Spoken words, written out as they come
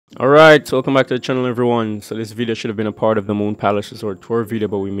Alright, so welcome back to the channel everyone. So this video should have been a part of the Moon Palace Resort tour video,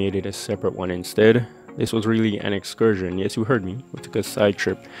 but we made it a separate one instead. This was really an excursion. Yes, you heard me. We took a side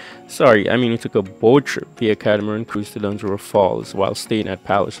trip. We took a boat trip via Catamaran Cruise to Dunn Falls while staying at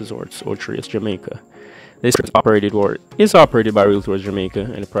Palace Resorts, Ocho Rios, Jamaica. This trip is operated by Real Tours Jamaica,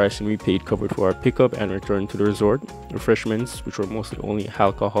 and the pricing we paid covered for our pickup and return to the resort. Refreshments, which were mostly only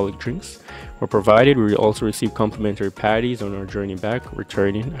alcoholic drinks, were provided. We also received complimentary patties on our journey back,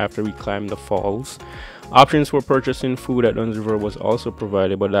 returning after we climbed the falls. Options for purchasing food at Dunn was also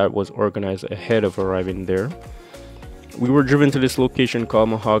provided, but that was organized ahead of arriving there. We were driven to this location called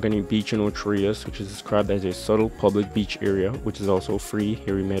Mahogany Beach in Ocho Rios, which is described as a subtle public beach area, which is also free.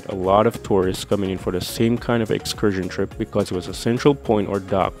 Here we met a lot of tourists coming in for the same kind of excursion trip because it was a central point or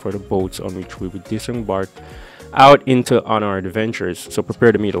dock for the boats on which we would disembark out into on our adventures. So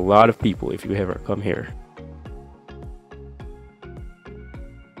prepare to meet a lot of people if you ever come here.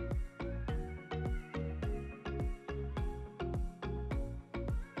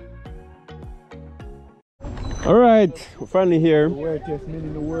 Alright, we're finally here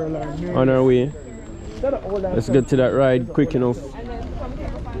on our way. Let's get to that ride quick enough.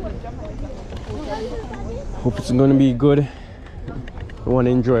 Hope it's gonna be good. I want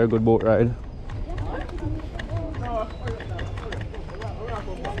to enjoy a good boat ride.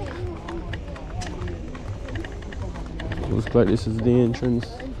 Looks like this is the entrance.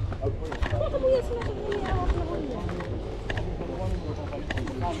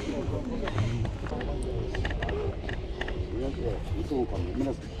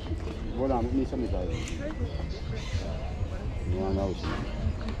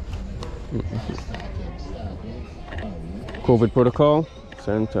 COVID protocol,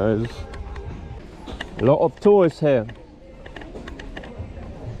 sanitize. A lot of tourists here.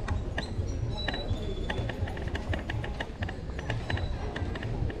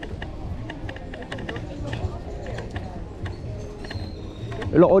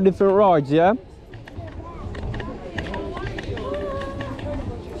 A lot of different rides, yeah?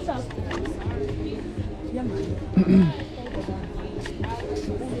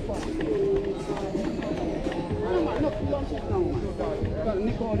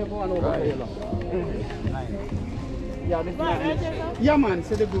 Yeah, man,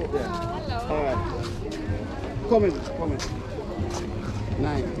 say the group there. Alright. Come in.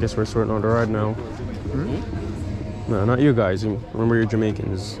 Nice. Guess we're sorting out the ride now. No, not you guys. Remember, you're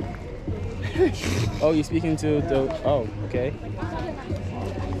Jamaicans. Oh, you're speaking to the... Oh, okay.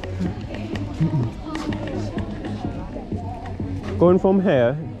 Going from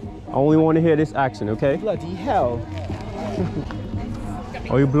here, I only want to hear this accent, okay? Bloody hell.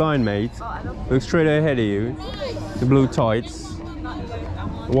 Are you blind, mate? Look straight ahead of you. The blue tights.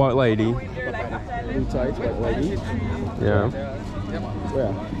 The white lady. Blue tights, white lady. Yeah.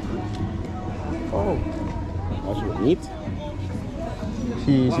 Where? Oh. Oh, she was neat.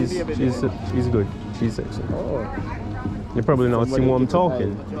 She's good. She's sexy. Oh. You're probably not seeing what I'm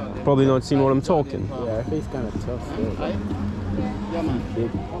talking. Probably not seeing what I'm talking. Yeah, her face kind of tough. So. Yeah, man.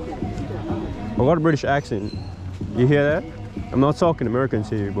 Big. I got a British accent. You hear that? I'm not talking American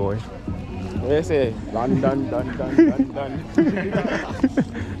to you, boy. What do you say? Dun.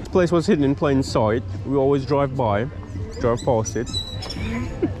 This place was hidden in plain sight. We always drive past it.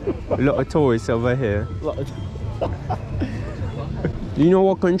 A lot of tourists over here. Do you know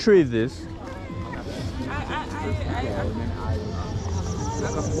what country is this?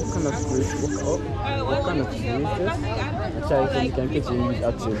 What kind of cruise? What kind of cruise is this? Actually, you can catch these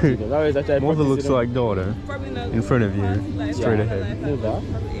accents. Mother looks like daughter. In front of you, straight ahead. Move that.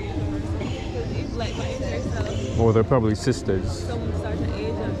 Or they're probably sisters.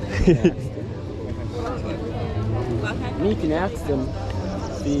 You can ask them,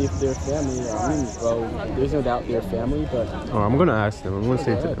 see if they're family. Well, there's no doubt they're family, but... Oh, I'm gonna ask them. I'm gonna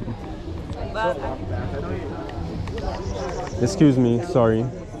say to them. Excuse me, sorry.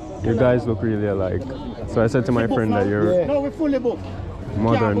 Your guys look really alike. So I said to my friend that you're No, we're fully booked.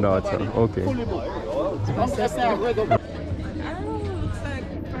 mother and daughter. Okay. Fully booked.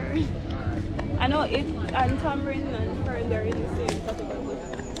 I know it and tamarind and fern, they're in the same category.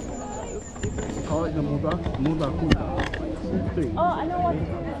 Call it the Muda. Oh, I know what it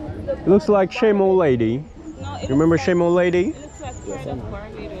is. It looks like Shame Old Lady. No, You remember Shame Old Lady? It looks like fern of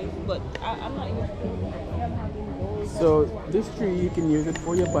Barbados, but I'm not even sure. So, this tree, you can use it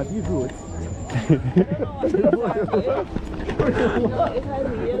for your body root. No, it has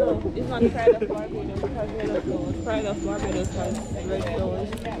yellow. It's not Pride of Barbados. It has yellow flowers. Pride of Barbados has red flowers.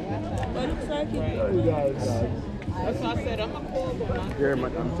 But it looks like it. That's what I said. I'm a cool Yeah,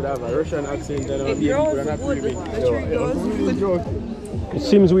 man, I'm to have a Russian accent and it grows good. The tree grows good. It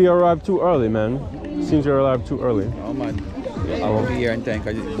seems we arrived too early, man. It seems we arrived too early. Oh man, I'll be here in time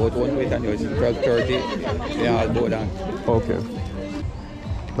because it's about 1 wait and it's 12:30. Yeah, I'll go down. Okay.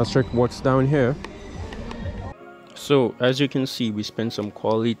 Let's check what's down here. So, as you can see, we spent some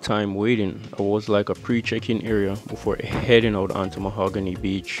quality time waiting. It was like a pre-check-in area before heading out onto Mahogany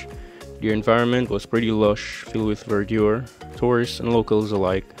Beach. The environment was pretty lush, filled with verdure, tourists and locals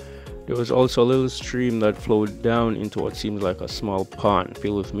alike. There was also a little stream that flowed down into what seems like a small pond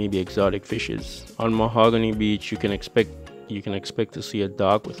filled with maybe exotic fishes. On Mahogany Beach, you can expect to see a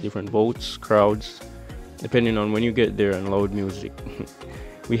dock with different boats, crowds, depending on when you get there, and loud music.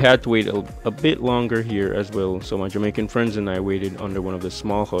 We had to wait a bit longer here as well, so my Jamaican friends and I waited under one of the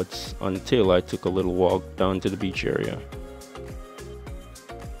small huts until I took a little walk down to the beach area.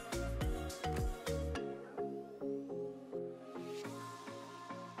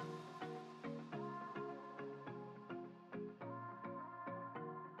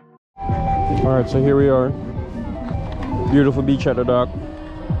 Alright, so here we are. Beautiful beach at the dock.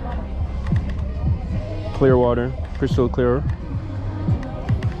 Clear water, crystal clear.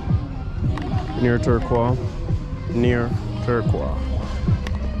 Near turquoise.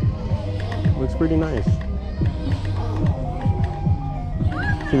 Looks pretty nice.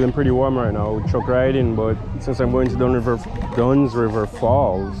 Feeling pretty warm right now. We chuck right in, but since I'm going to Dunn's River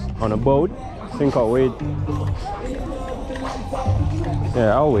Falls on a boat, I think I'll wait.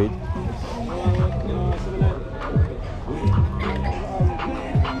 Yeah, I'll wait.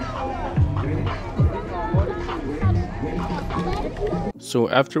 So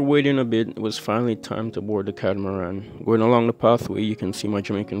after waiting a bit, it was finally time to board the catamaran. Going along the pathway, you can see my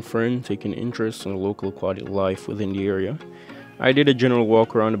Jamaican friend taking interest in the local aquatic life within the area. I did a general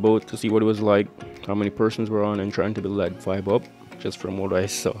walk around the boat to see what it was like, how many persons were on, and trying to build that vibe up, just from what I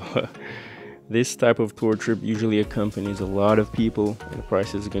saw. This type of tour trip usually accompanies a lot of people, and the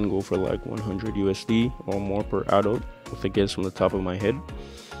prices can go for like 100 USD or more per adult, with a guess from the top of my head.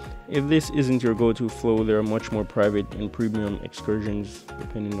 If this isn't your go-to flow, there are much more private and premium excursions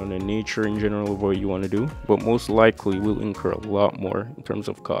depending on the nature in general of what you want to do, but most likely will incur a lot more in terms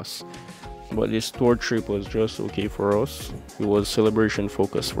of costs. But this tour trip was just okay for us. It was celebration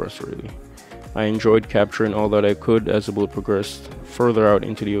focused for us, really. I enjoyed capturing all that I could as the boat progressed further out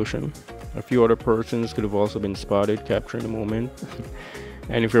into the ocean. A few other persons could have also been spotted capturing the moment.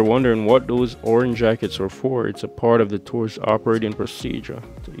 And if you're wondering what those orange jackets are for, it's a part of the tour's operating procedure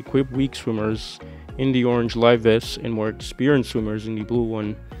to equip weak swimmers in the orange life vests and more experienced swimmers in the blue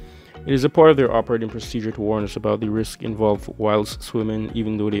one. It is a part of their operating procedure to warn us about the risk involved whilst swimming,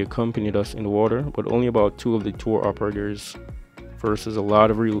 even though they accompanied us in the water, but only about 2 of the tour operators versus a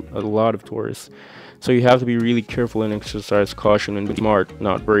lot of tourists. So you have to be really careful and exercise caution and be smart,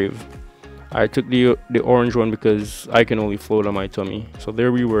 not brave. I took the orange one because I can only float on my tummy. So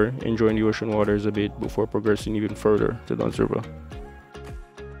there we were, enjoying the ocean waters a bit before progressing even further to Dunn's River.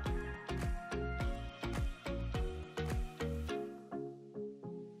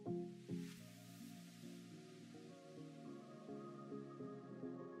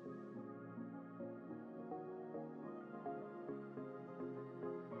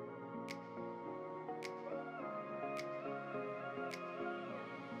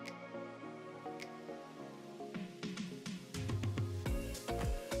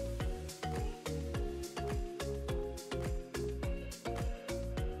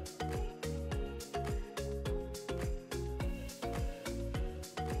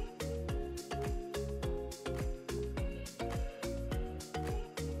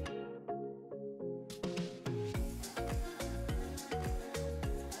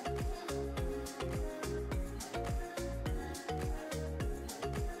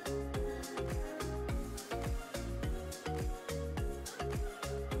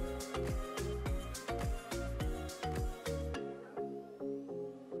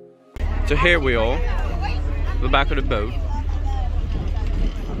 So here we are, the back of the boat.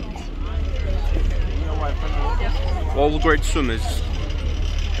 All the great swimmers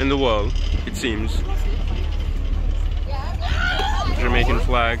in the world, it seems. Jamaican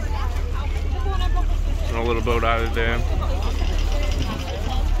flag. And a little boat out of there.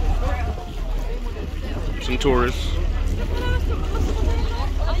 Some tourists.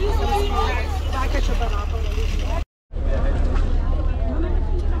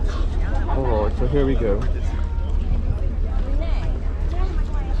 Alright, so here we go.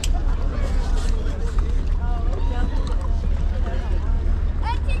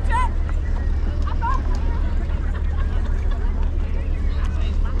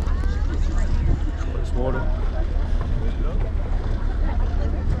 There's water.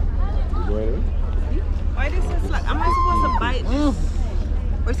 Why this is like, am I supposed to bite this?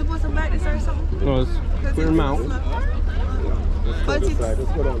 supposed to bite this or something? No, it's put your mouth. Let's go to the side.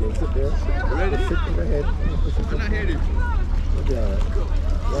 Let's go down there. Sit there. Ready? Sit to the head. Push it. Okay, alright.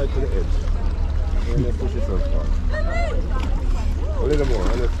 Right to the edge. And then push yourself forward. A little more,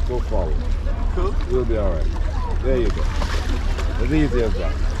 and let's go forward. Cool. You'll be alright. There you go. As easy as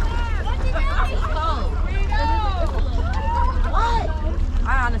that.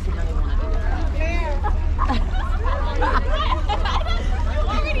 I honestly don't even want to do that.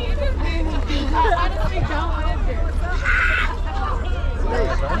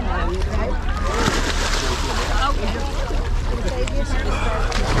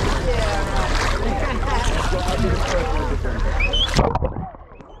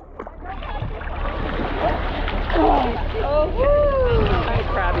 I'm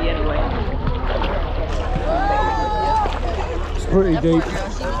crabby anyway. It's pretty deep.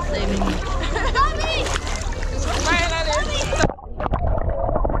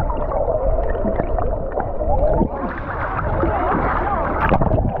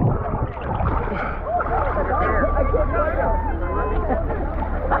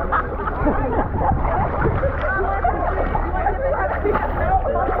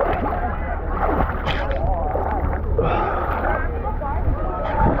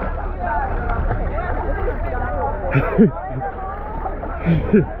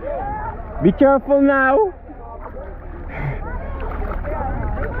 Be careful now.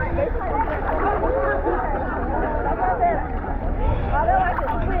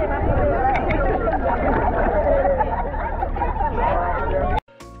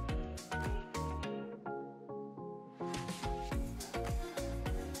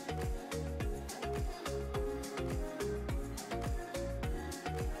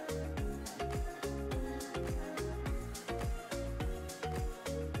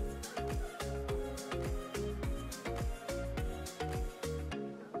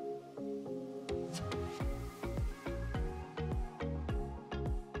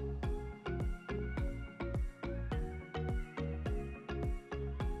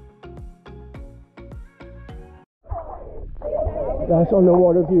 That's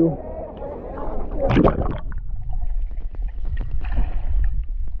underwater view.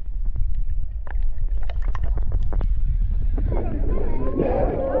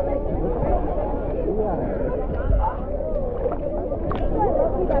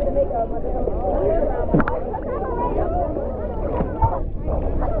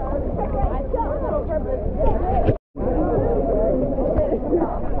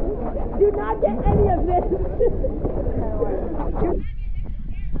 Do not get any of this.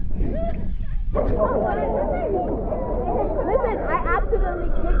 Listen, I accidentally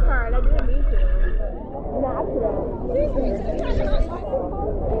clicked her and I didn't mean to. An accident.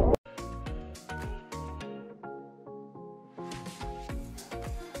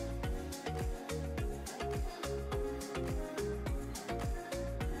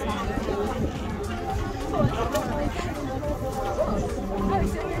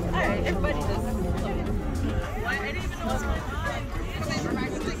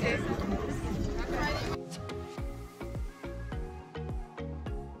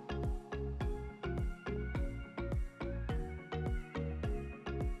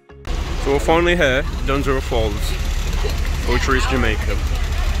 So we're finally here, Dunn Falls, Ocho Rios, Jamaica.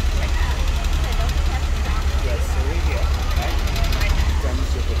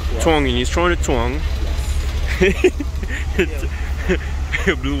 Twanging, he's trying to twang.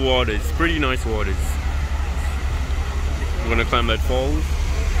 Blue waters, pretty nice waters. We're gonna climb that falls.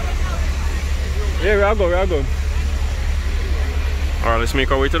 Yeah, I'll go. Alright, let's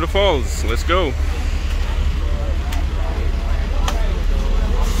make our way to the falls. Let's go.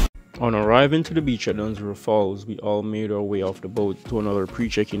 On arriving to the beach at Dunn Falls, we all made our way off the boat to another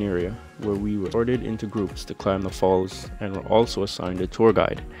pre-check-in area where we were ordered into groups to climb the falls and were also assigned a tour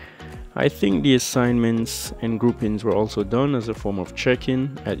guide. I think the assignments and groupings were also done as a form of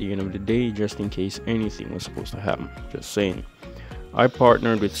check-in at the end of the day, just in case anything was supposed to happen. Just saying. I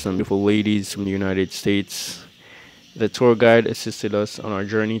partnered with some beautiful ladies from the United States. The tour guide assisted us on our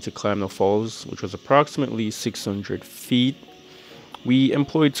journey to climb the falls, which was approximately 600 feet. We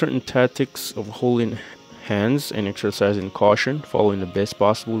employed certain tactics of holding hands and exercising caution, following the best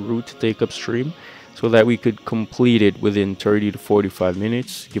possible route to take upstream so that we could complete it within 30 to 45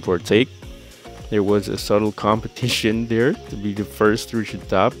 minutes, give or take. There was a subtle competition there to be the first to reach the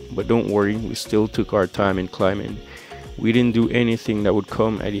top, but don't worry, we still took our time in climbing. We didn't do anything that would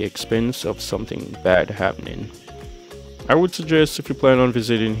come at the expense of something bad happening. I would suggest if you plan on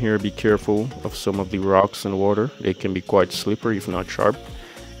visiting here, be careful of some of the rocks and water. They can be quite slippery if not sharp.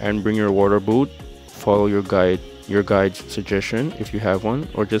 And bring your water boot. Follow your guide your guide's suggestion if you have one,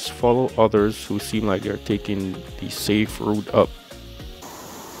 or just follow others who seem like they're taking the safe route up.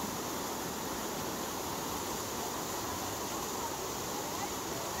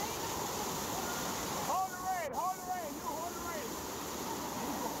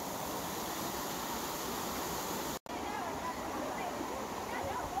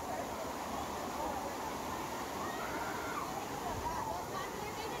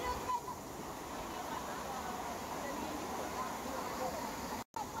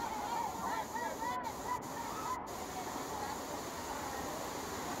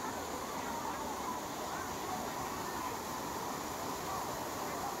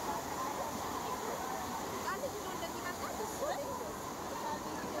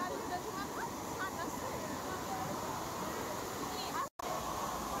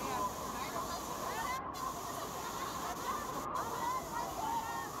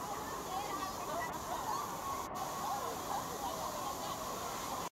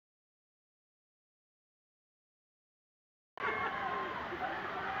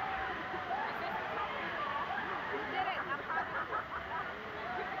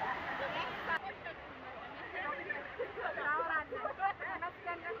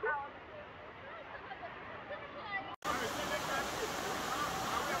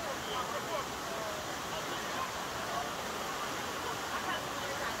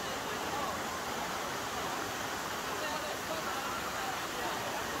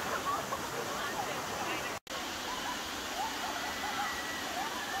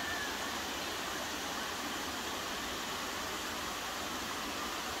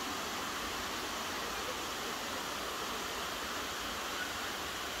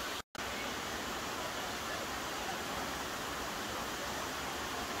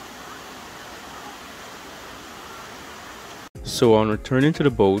 So on returning to the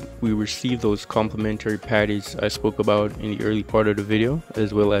boat, we received those complimentary patties I spoke about in the early part of the video,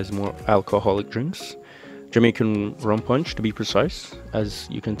 as well as more alcoholic drinks. Jamaican rum punch to be precise. As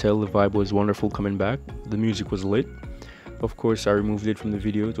you can tell, the vibe was wonderful coming back. The music was lit. Of course, I removed it from the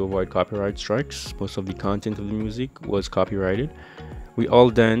video to avoid copyright strikes. Most of the content of the music was copyrighted. We all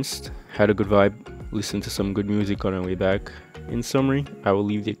danced, had a good vibe, listened to some good music on our way back. In summary, I will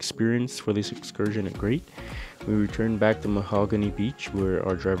leave the experience for this excursion at great. We returned back to Mahogany Beach where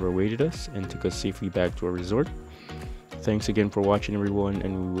our driver awaited us and took us safely back to our resort. Thanks again for watching everyone,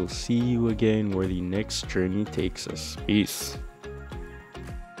 and we will see you again where the next journey takes us. Peace.